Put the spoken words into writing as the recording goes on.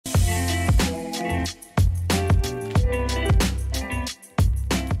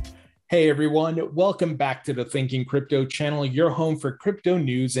Hey everyone, welcome back to the Thinking Crypto channel, your home for crypto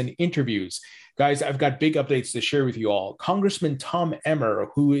news and interviews. Guys, I've got big updates to share with you all. Congressman Tom Emmer,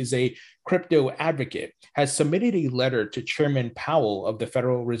 who is a crypto advocate, has submitted a letter to Chairman Powell of the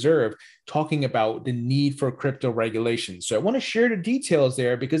Federal Reserve talking about the need for crypto regulation. So I want to share the details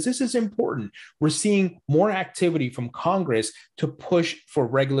there because this is important. We're seeing more activity from Congress to push for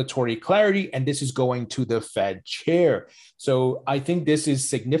regulatory clarity, and this is going to the Fed chair. So I think this is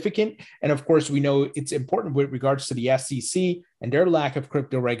significant. And of course, we know it's important with regards to the SEC and their lack of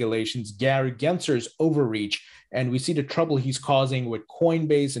crypto regulations, Gary Gensler's overreach, and we see the trouble he's causing with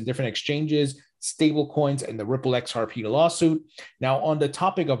Coinbase and different exchanges, stable coins, and the Ripple XRP lawsuit. Now, on the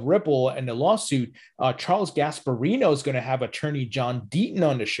topic of Ripple and the lawsuit, Charles Gasparino is going to have attorney John Deaton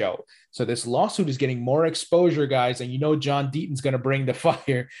on the show. So this lawsuit is getting more exposure, guys, and you know John Deaton's going to bring the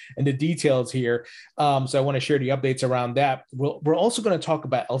fire and the details here. So I want to share the updates around that. We're also going to talk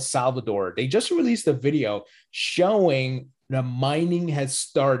about El Salvador. They just released a video showing the mining has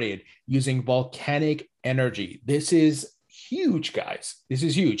started using volcanic energy. This is huge, guys. This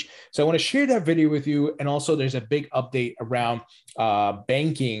is huge. So I want to share that video with you. And also there's a big update around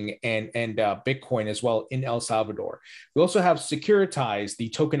banking and Bitcoin as well in El Salvador. We also have Securitize, the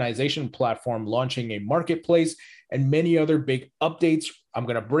tokenization platform, launching a marketplace and many other big updates. I'm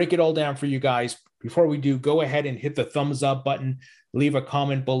going to break it all down for you guys. Before we do, go ahead and hit the thumbs up button, leave a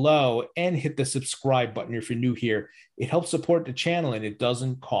comment below, and hit the subscribe button if you're new here. It helps support the channel and it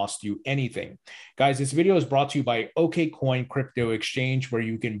doesn't cost you anything. Guys, this video is brought to you by OKCoin Crypto Exchange, where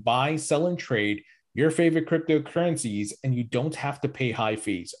you can buy, sell, and trade your favorite cryptocurrencies and you don't have to pay high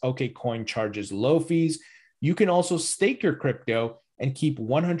fees. OKCoin charges low fees. You can also stake your crypto and keep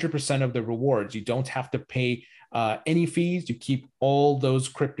 100% of the rewards. You don't have to pay any fees. You keep all those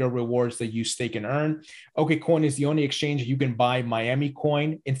crypto rewards that you stake and earn. OKCoin is the only exchange you can buy Miami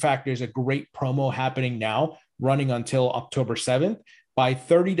coin. In fact, there's a great promo happening now, running until October 7th. Buy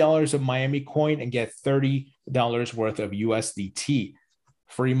 $30 of Miami coin and get $30 worth of USDT.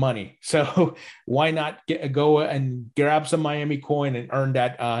 Free money. So why not go and grab some Miami coin and earn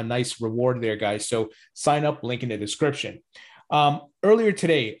that nice reward there, guys? So sign up, link in the description. Earlier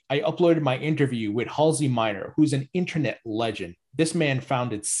today, I uploaded my interview with Halsey Minor, who's an internet legend. This man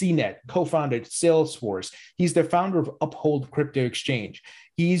founded CNET, co-founded Salesforce. He's the founder of Uphold Crypto Exchange.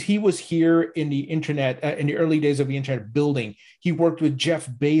 He was here in the internet, in the early days of the internet building. He worked with Jeff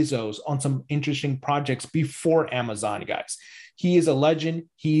Bezos on some interesting projects before Amazon, guys. He is a legend.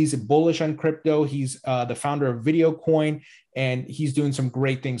 He's bullish on crypto. He's the founder of VideoCoin, and he's doing some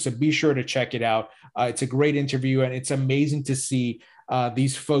great things. So be sure to check it out. It's a great interview, and it's amazing to see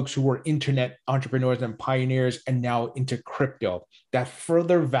these folks who were internet entrepreneurs and pioneers and now into crypto. That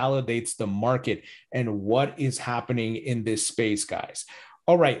further validates the market and what is happening in this space, guys.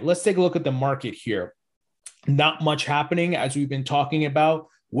 All right, let's take a look at the market here. Not much happening, as we've been talking about.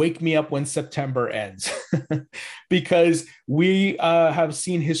 Wake me up when September ends, because we have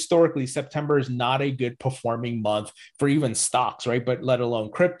seen historically September is not a good performing month for even stocks, right? But let alone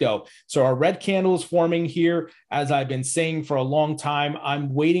crypto. So our red candle is forming here. As I've been saying for a long time,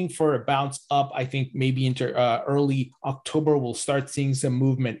 I'm waiting for a bounce up. I think maybe into early October, we'll start seeing some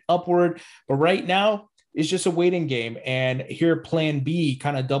movement upward. But right now, it's just a waiting game. And here, Plan B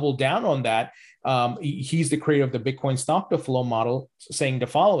kind of doubled down on that. He's the creator of the Bitcoin stock to flow model, saying the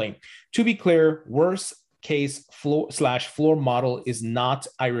following: to be clear, worst case floor model is not,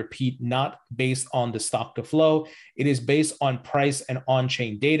 I repeat, not based on the stock to flow. It is based on price and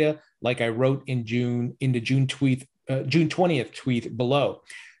on-chain data, like I wrote in the June 20th tweet below.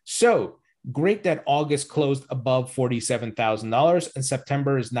 So great that August closed above $47,000 and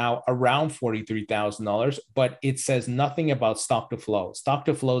September is now around $43,000, but it says nothing about stock to flow. Stock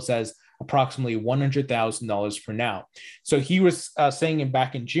to flow says approximately $100,000 for now. So he was saying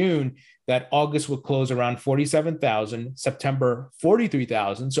back in June that August would close around 47,000, September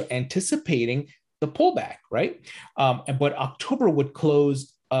 43,000. So anticipating the pullback, right? But October would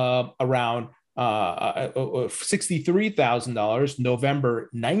close around $63,000, November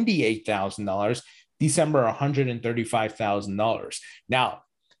 $98,000, December $135,000. Now,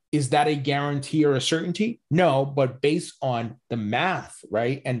 is that a guarantee or a certainty? No, but based on the math,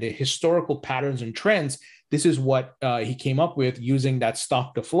 right, and the historical patterns and trends, this is what he came up with using that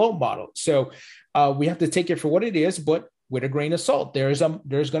stock to flow model. So we have to take it for what it is, but with a grain of salt. There's going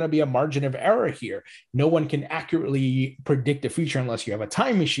to be a margin of error here. No one can accurately predict the future unless you have a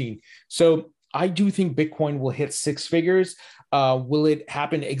time machine. So I do think Bitcoin will hit six figures. Will it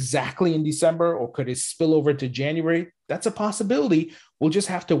happen exactly in December, or could it spill over to January? That's a possibility. We'll just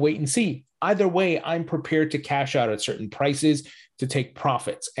have to wait and see. either way, I'm prepared to cash out at certain prices to take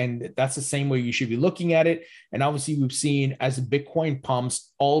profits. And that's the same way you should be looking at it. And obviously, we've seen as Bitcoin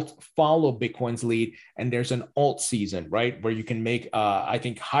pumps, alt follow Bitcoin's lead, and there's an alt season, right, where you can make, I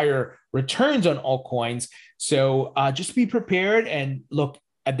think, higher returns on altcoins. So just be prepared and look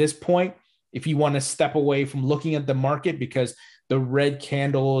at this point. If you want to step away from looking at the market because the red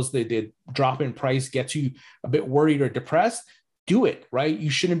candles, the drop in price gets you a bit worried or depressed, do it, right? You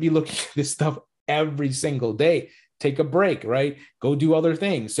shouldn't be looking at this stuff every single day. Take a break, right? Go do other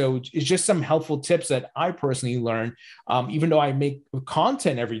things. So it's just some helpful tips that I personally learned. Even though I make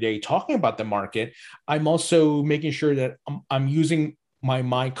content every day talking about the market, I'm also making sure that I'm using my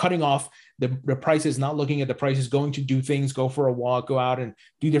mind, cutting off the prices, not looking at the prices, going to do things, go for a walk, go out and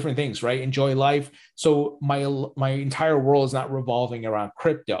do different things, right? Enjoy life. So my entire world is not revolving around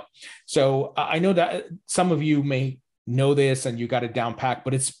crypto. So I know that some of you may know this and you got it down packed,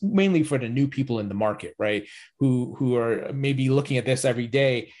 but it's mainly for the new people in the market, right? Who are maybe looking at this every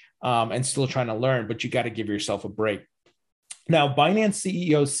day and still trying to learn, but you got to give yourself a break. Now, Binance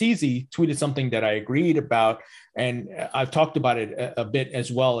CEO CZ tweeted something that I agreed about, and I've talked about it a bit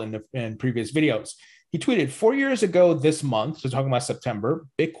as well in previous videos. He tweeted, 4 years ago this month, so talking about September,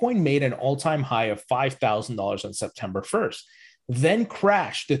 Bitcoin made an all-time high of $5,000 on September 1st, then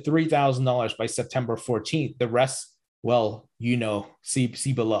crashed to $3,000 by September 14th. The rest, well, you know, see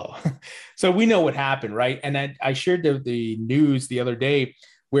below. So we know what happened, right? And I shared the news the other day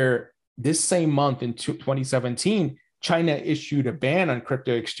where this same month in 2017, China issued a ban on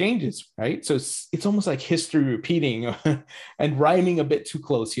crypto exchanges, right? So it's almost like history repeating and rhyming a bit too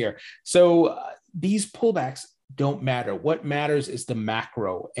close here. So these pullbacks don't matter. What matters is the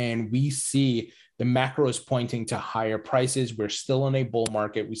macro. And we see the macro is pointing to higher prices. We're still in a bull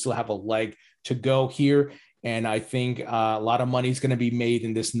market. We still have a leg to go here. And I think a lot of money is going to be made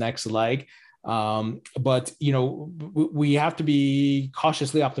in this next leg. But, you know, we have to be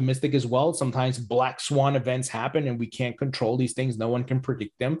cautiously optimistic as well. Sometimes black swan events happen and we can't control these things. No one can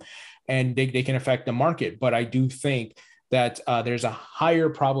predict them and they can affect the market. But I do think that there's a higher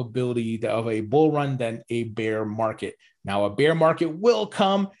probability of a bull run than a bear market. Now, a bear market will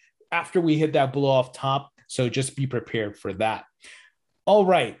come after we hit that blow off top. So just be prepared for that. All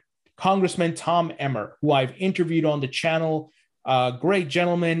right. Congressman Tom Emmer, who I've interviewed on the channel, great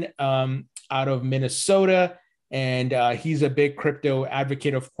gentleman out of Minnesota, and he's a big crypto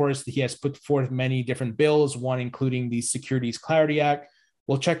advocate. Of course, he has put forth many different bills, one including the Securities Clarity Act.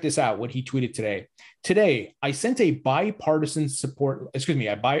 Well, check this out, what he tweeted today. Today, I sent a bipartisan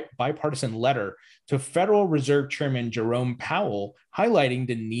letter to Federal Reserve Chairman Jerome Powell, highlighting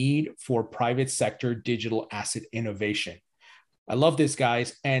the need for private sector digital asset innovation. I love this,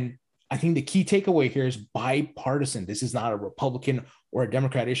 guys. And I think the key takeaway here is bipartisan. This is not a Republican or a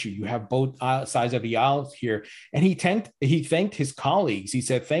Democrat issue. You have both sides of the aisle here. And he thanked his colleagues. He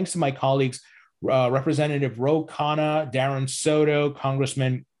said, thanks to my colleagues, Representative Ro Khanna, Darren Soto,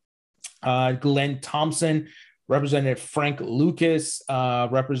 Congressman Glenn Thompson, Representative Frank Lucas,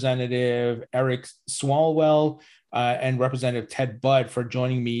 Representative Eric Swalwell, and Representative Ted Budd for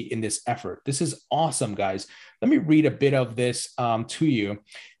joining me in this effort. This is awesome, guys. Let me read a bit of this to you.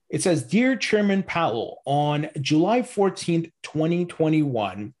 It says, Dear Chairman Powell, on July 14th,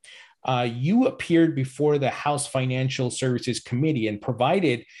 2021, you appeared before the House Financial Services Committee and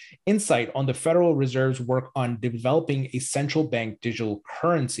provided insight on the Federal Reserve's work on developing a central bank digital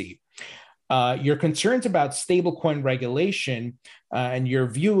currency. Your concerns about stablecoin regulation and your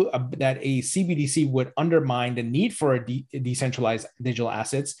view that a CBDC would undermine the need for a decentralized digital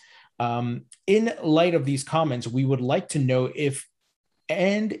assets. In light of these comments, we would like to know if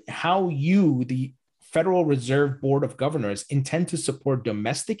and how you, the Federal Reserve Board of Governors, intend to support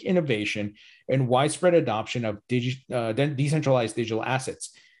domestic innovation and widespread adoption of decentralized digital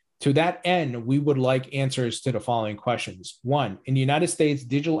assets. To that end, we would like answers to the following questions. 1, in the United States,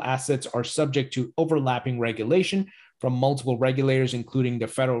 digital assets are subject to overlapping regulation from multiple regulators, including the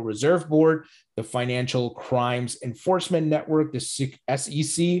Federal Reserve Board, the Financial Crimes Enforcement Network, the SEC,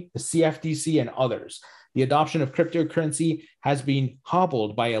 the CFTC, and others. The adoption of cryptocurrency has been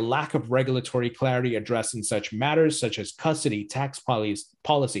hobbled by a lack of regulatory clarity addressing such matters such as custody, tax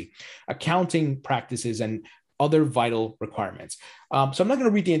policy, accounting practices, and other vital requirements. So I'm not going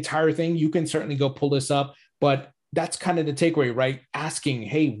to read the entire thing. You can certainly go pull this up, but that's kind of the takeaway, right? Asking,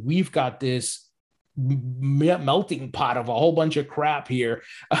 hey, we've got this melting pot of a whole bunch of crap here.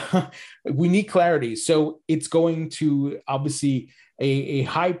 We need clarity. So it's going to obviously a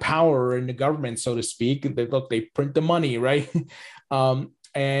high power in the government, so to speak. They print the money, right?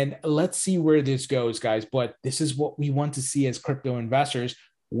 And let's see where this goes, guys. But this is what we want to see as crypto investors.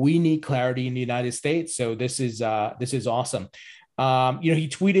 We need clarity in the United States. So this is awesome. He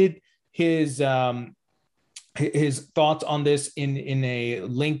tweeted his thoughts on this in a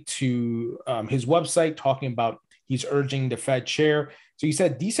link to his website, talking about he's urging the Fed chair. So he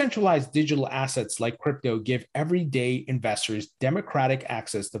said, decentralized digital assets like crypto give everyday investors democratic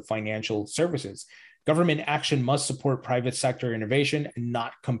access to financial services. Government action must support private sector innovation and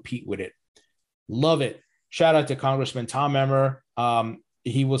not compete with it. Love it. Shout out to Congressman Tom Emmer.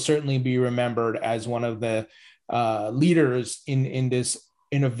 He will certainly be remembered as one of the leaders in this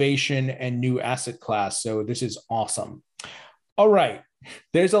innovation and new asset class. So this is awesome. All right.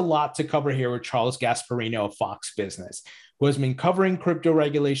 There's a lot to cover here with Charles Gasparino of Fox Business, who has been covering crypto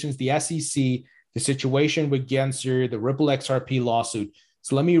regulations, the SEC, the situation with Gensler, the Ripple XRP lawsuit.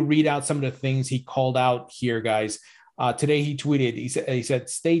 So let me read out some of the things he called out here, guys. Today he tweeted, he said,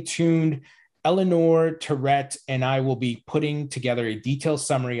 stay tuned. Eleanor Terrett and I will be putting together a detailed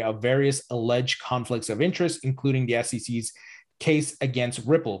summary of various alleged conflicts of interest, including the SEC's case against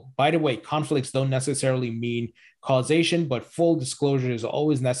Ripple. By the way, conflicts don't necessarily mean causation, but full disclosure is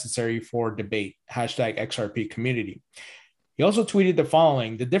always necessary for debate. #XRP community. He also tweeted the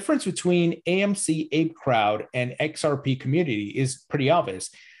following: the difference between AMC Ape Crowd and XRP community is pretty obvious.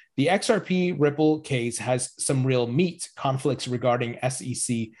 The XRP Ripple case has some real meat, conflicts regarding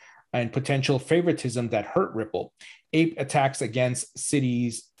SEC and potential favoritism that hurt Ripple. Ape attacks against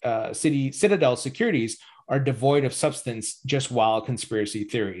Citadel Securities are devoid of substance, just wild conspiracy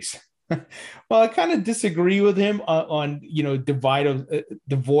theories. Well, I kind of disagree with him on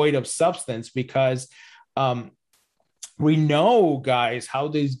devoid of substance, because we know, guys, how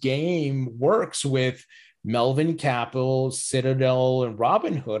this game works with Melvin Capital, Citadel, and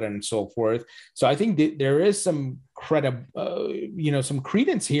Robinhood, and so forth. So I think that there is some some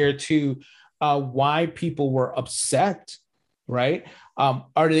credence here to why people were upset, right?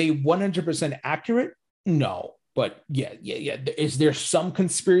 Are they 100% accurate? No. But yeah. Is there some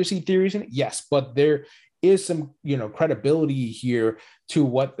conspiracy theories in it? Yes, but there is some, credibility here to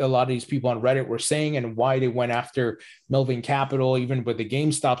what a lot of these people on Reddit were saying and why they went after Melvin Capital, even with the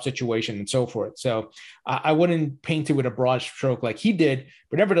GameStop situation and so forth. So I wouldn't paint it with a broad stroke like he did,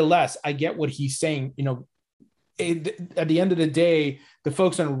 but nevertheless, I get what he's saying. At the end of the day, the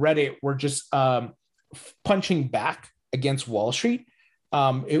folks on Reddit were just punching back against Wall Street.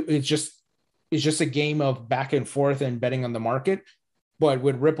 It's just a game of back and forth and betting on the market. But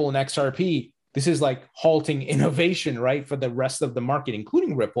with Ripple and XRP, this is like halting innovation, right, for the rest of the market,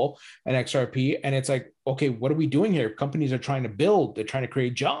 including Ripple and XRP. And it's like, okay, what are we doing here? Companies are trying to build, they're trying to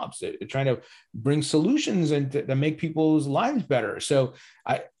create jobs, they're trying to bring solutions and to make people's lives better. So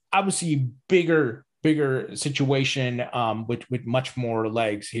I obviously bigger situation with much more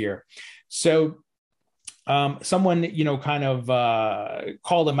legs here. So someone, kind of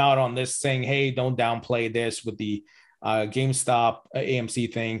called him out on this, saying, hey, don't downplay this with the GameStop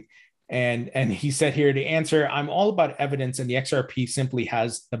AMC thing. And he said here to answer, I'm all about evidence, and the XRP simply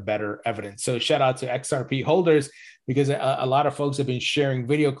has the better evidence. So shout out to XRP holders, because a lot of folks have been sharing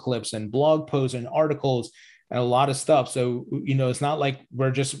video clips and blog posts and articles and a lot of stuff. So, it's not like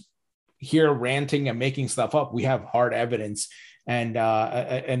we're just here ranting and making stuff up. We have hard evidence. And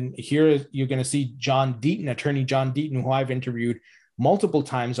here you're going to see John Deaton, attorney John Deaton, who I've interviewed multiple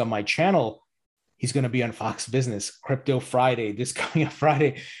times on my channel. He's going to be on Fox Business Crypto Friday, this coming up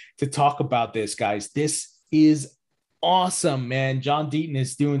Friday, to talk about this, guys. This is awesome, man. John Deaton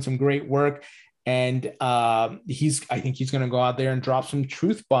is doing some great work, and I think he's going to go out there and drop some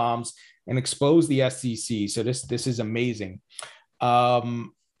truth bombs and expose the SEC. So this is amazing.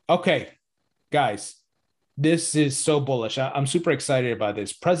 Okay, guys. This is so bullish. I'm super excited about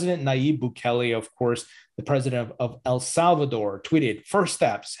this. President Nayib Bukele, of course, the president of El Salvador, tweeted, first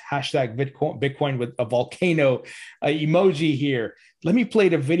steps, #Bitcoin with a volcano emoji here. Let me play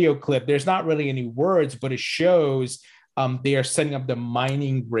the video clip. There's not really any words, but it shows they are setting up the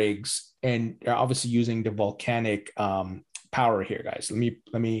mining rigs and are obviously using the volcanic power here, guys.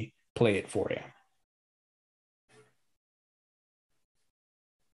 Let me play it for you.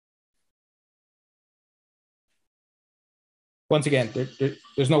 Once again,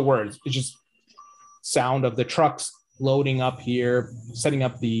 there's no words. It's just sound of the trucks loading up here, setting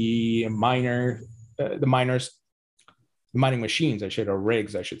up the mining machines, or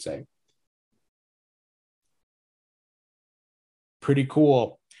rigs, I should say. Pretty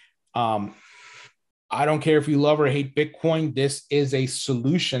cool. I don't care if you love or hate Bitcoin. This is a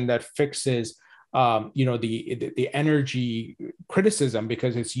solution that fixes the energy criticism,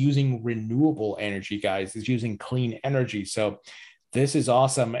 because it's using renewable energy, guys. It's using clean energy. So this is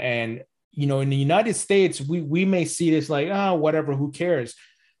awesome. And, in the United States, we may see this like, whatever, who cares?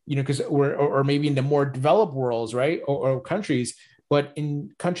 because or maybe in the more developed worlds, right, or countries. But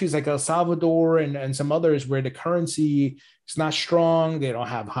in countries like El Salvador and some others where the currency is not strong, they don't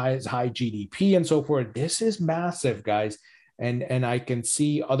have high GDP and so forth. This is massive, guys. And I can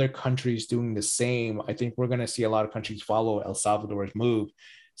see other countries doing the same. I think we're going to see a lot of countries follow El Salvador's move.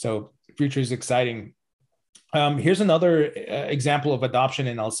 So the future is exciting. Here's another example of adoption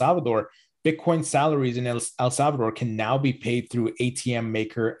in El Salvador. Bitcoin salaries in El Salvador can now be paid through ATM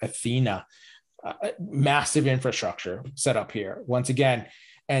maker Athena. Massive infrastructure set up here once again.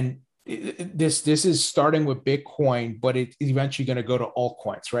 And this is starting with Bitcoin, but it's eventually going to go to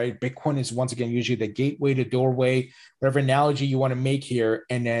altcoins, right? Bitcoin is once again usually the gateway to doorway, whatever analogy you want to make here,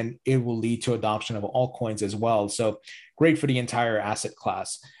 and then it will lead to adoption of altcoins as well. So great for the entire asset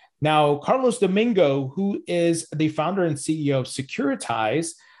class. Now, Carlos Domingo, who is the founder and CEO of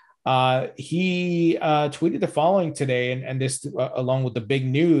Securitize, he tweeted the following today, and this along with the big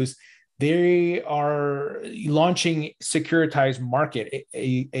news. They are launching Securitize Market,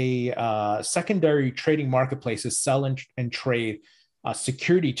 a secondary trading marketplace to sell and trade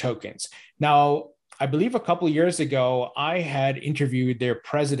security tokens. Now, I believe a couple of years ago, I had interviewed their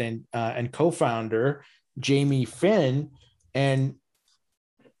president and co-founder, Jamie Finn. And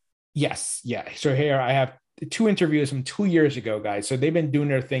yes, yeah. So here I have 2 interviews from 2 years ago, guys. So they've been doing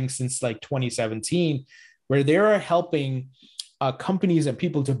their thing since like 2017, where they're helping companies and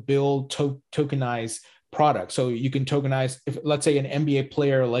people to build tokenized products. So you can tokenize, if let's say an NBA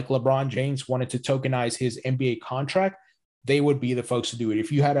player like LeBron James wanted to tokenize his NBA contract, they would be the folks to do it.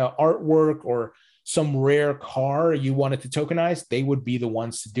 If you had an artwork or some rare car you wanted to tokenize, they would be the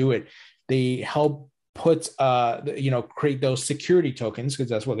ones to do it. They help put, create those security tokens, because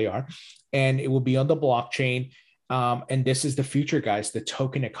that's what they are. And it will be on the blockchain. And this is the future, guys, the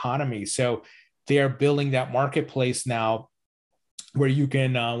token economy. So they are building that marketplace now, where you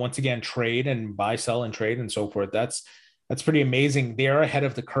can once again trade and buy, sell, and trade and so forth. That's pretty amazing. They are ahead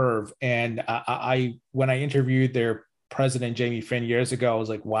of the curve. And when I interviewed their president Jamie Finn years ago, I was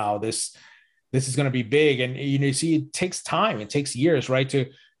like, wow, this is going to be big. And you see, it takes time. It takes years, right, to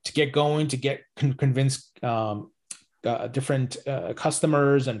get going, to get convince different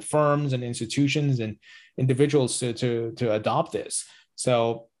customers and firms and institutions and individuals to adopt this.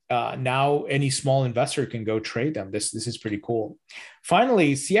 So now any small investor can go trade them. This is pretty cool.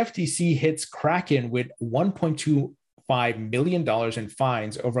 Finally, CFTC hits Kraken with $1.25 million in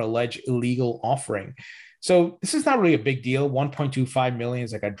fines over alleged illegal offering. So this is not really a big deal. 1.25 million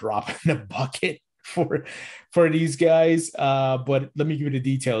is like a drop in the bucket for these guys. But let me give you the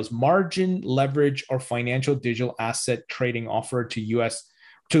details. Margin, leverage, or financial digital asset trading offered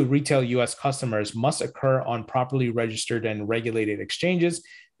to retail U.S. customers must occur on properly registered and regulated exchanges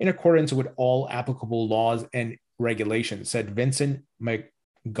in accordance with all applicable laws and regulations, said Vincent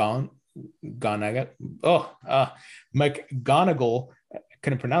McGonigal.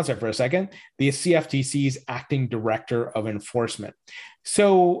 Couldn't pronounce that for a second. The CFTC's acting director of enforcement.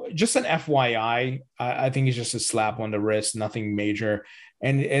 So just an FYI, I think it's just a slap on the wrist, nothing major.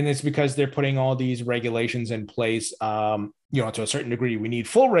 And it's because they're putting all these regulations in place. To a certain degree, we need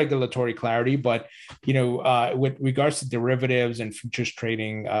full regulatory clarity, but, with regards to derivatives and futures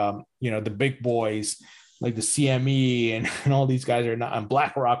trading, the big boys like the CME and all these guys are not, and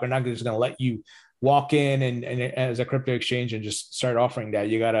BlackRock are not just going to let you walk in and as a crypto exchange and just start offering that.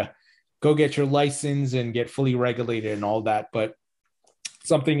 You got to go get your license and get fully regulated and all that. But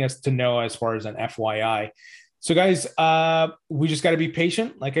something as to know as far as an FYI. So guys, we just got to be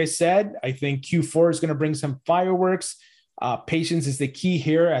patient. Like I said, I think Q4 is going to bring some fireworks. Patience is the key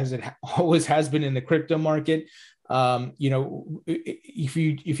here, as it always has been in the crypto market. If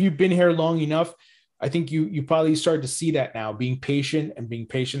you've been here long enough, I think you probably start to see that now, being patient, and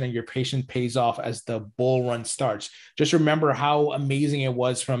your patience pays off as the bull run starts. Just remember how amazing it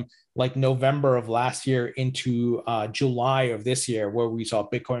was from like November of last year into July of this year, where we saw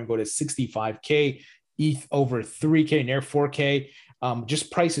Bitcoin go to 65K, ETH over 3K, near 4K,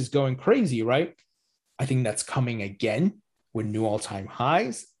 just prices going crazy, right? I think that's coming again with new all-time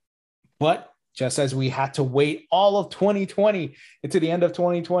highs. But just as we had to wait all of 2020 into the end of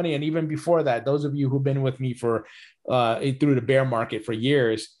 2020, and even before that, those of you who've been with me for through the bear market for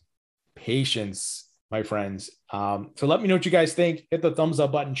years, patience, my friends. So let me know what you guys think. Hit the thumbs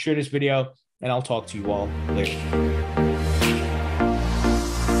up button, share this video, and I'll talk to you all later.